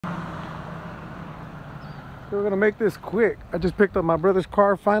So we're gonna make this quick. I just picked up my brother's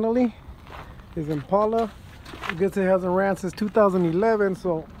car finally. His Impala. I guess it hasn't ran since 2011,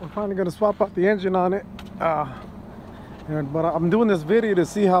 so we're finally gonna swap out the engine on it. But I'm doing this video to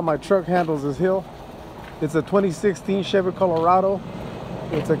see how my truck handles this hill. It's a 2016 Chevy Colorado.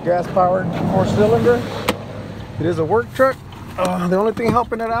 It's a gas-powered 4-cylinder. It is a work truck. The only thing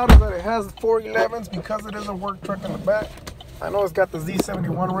helping it out is that it has 411s because it is a work truck in the back. I know it's got the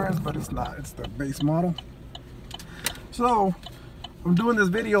Z71 rims, but it's not. It's the base model. So I'm doing this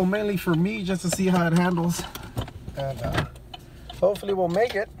video mainly for me, just to see how it handles, and hopefully we'll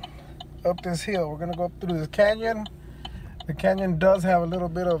make it up this hill. We're gonna go up through this canyon. The canyon does have a little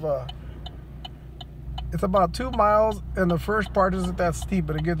bit of a, it's about 2 miles, and the first part isn't that steep,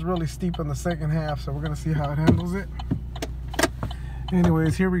 but it gets really steep in the second half, so we're gonna see how it handles it.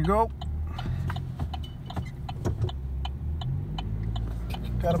 Anyways, here we go.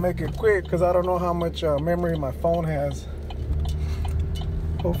 Gotta make it quick because I don't know how much memory my phone has.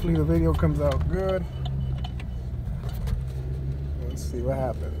 Hopefully the video comes out good. Let's see what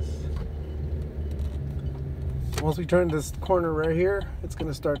happens. Once we turn this corner right here, it's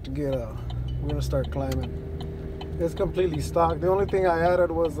gonna start to get we're gonna start climbing. It's completely stock. The only thing I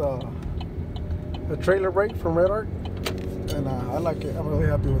added was a trailer brake from Red Arc, and I like it. I'm really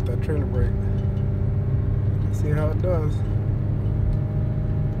happy with that trailer brake. Let's see how it does.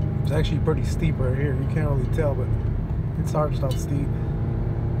 It's actually pretty steep right here. You can't really tell, but it's hard stuff steep.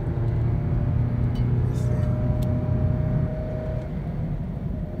 Let's see.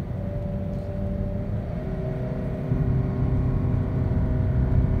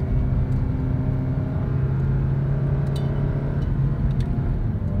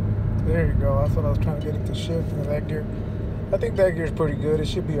 There you go. That's what I was trying to get it to shift in that gear. I think that gear is pretty good. It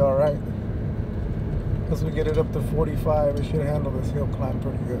should be all right. Once we get it up to 45, it should handle this hill climb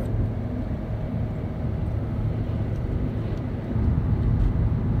pretty good.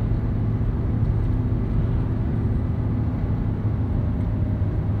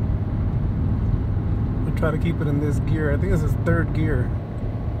 I'll try to keep it in this gear. I think this is third gear.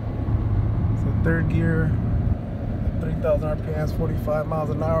 So third gear, 3,000 RPMs, 45 miles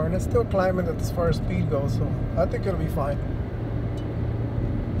an hour, and it's still climbing as far as speed goes, so I think it'll be fine.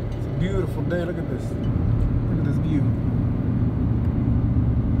 It's a beautiful day. Look at this. Look at this view.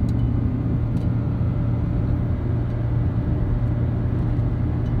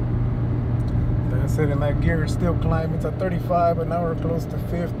 Like I said, in that gear, it's still climbing. It's at 35, but now we're close to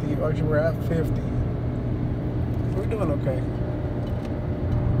 50. Actually, we're at 50. We're doing okay.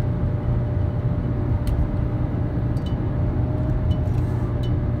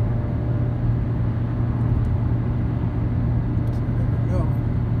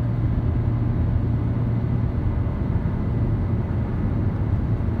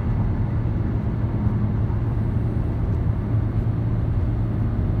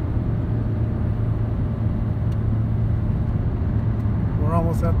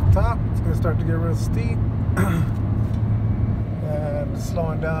 Almost at the top. It's going to start to get real steep. And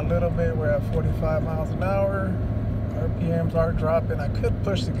slowing down a little bit. We're at 45 miles an hour. RPMs are dropping. I could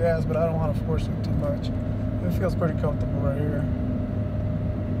push the gas, but I don't want to force it too much. It feels pretty comfortable right here.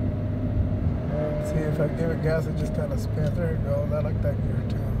 And see, if I give it gas, it just kind of spins. There it goes. I like that gear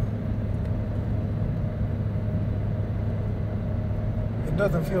too. It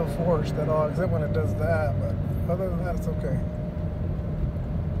doesn't feel forced at all, except when it does that, but other than that, it's okay.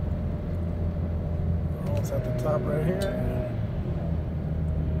 Almost at the top right here.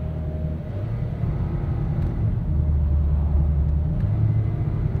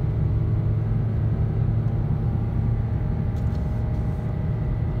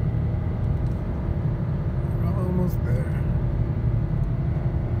 We're almost there.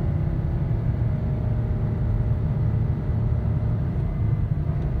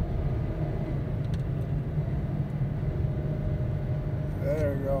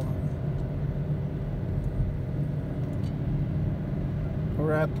 There we go.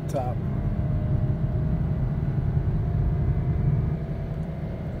 We're at the top.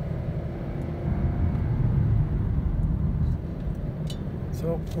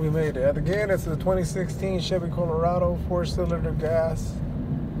 So we made it. Again, it's a 2016 Chevy Colorado 4-cylinder gas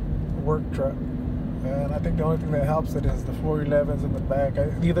work truck. And I think the only thing that helps it is the 411s in the back.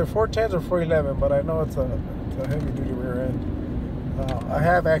 Either 410s or 411, but I know it's a heavy duty rear end. I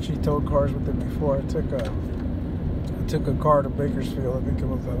have actually towed cars with it before. I took a car to Bakersfield. I think it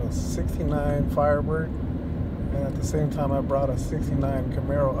was a 69 Firebird, and at the same time I brought a 69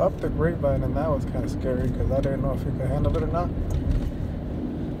 Camaro up the Grapevine, and that was kind of scary because I didn't know if it could handle it or not.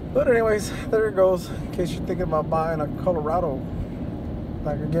 But anyways, there it goes. In case you're thinking about buying a Colorado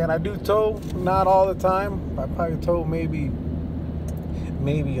Like again, I do tow, not all the time. I probably tow maybe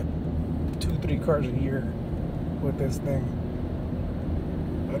 2-3 cars a year with this thing.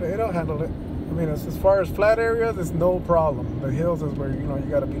 But it'll handle it. I mean, as far as flat areas, it's no problem. The hills is where, you know, you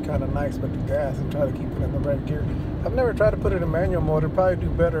got to be kind of nice with the gas and try to keep it in the right gear. I've never tried to put it in manual mode. It'd probably do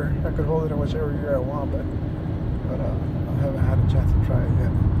better. I could hold it in whichever gear I want, but I haven't had a chance to try it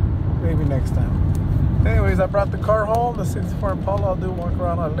yet. Maybe next time. Anyways, I brought the car home, the 64 Impala. I'll do walk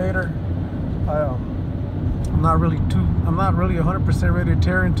around on it later. I'm not really 100% ready to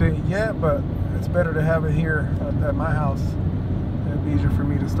tear into it yet, but it's better to have it here at my house. It'd be easier for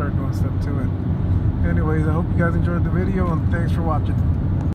me to start doing stuff to it. Anyways, I hope you guys enjoyed the video, and thanks for watching.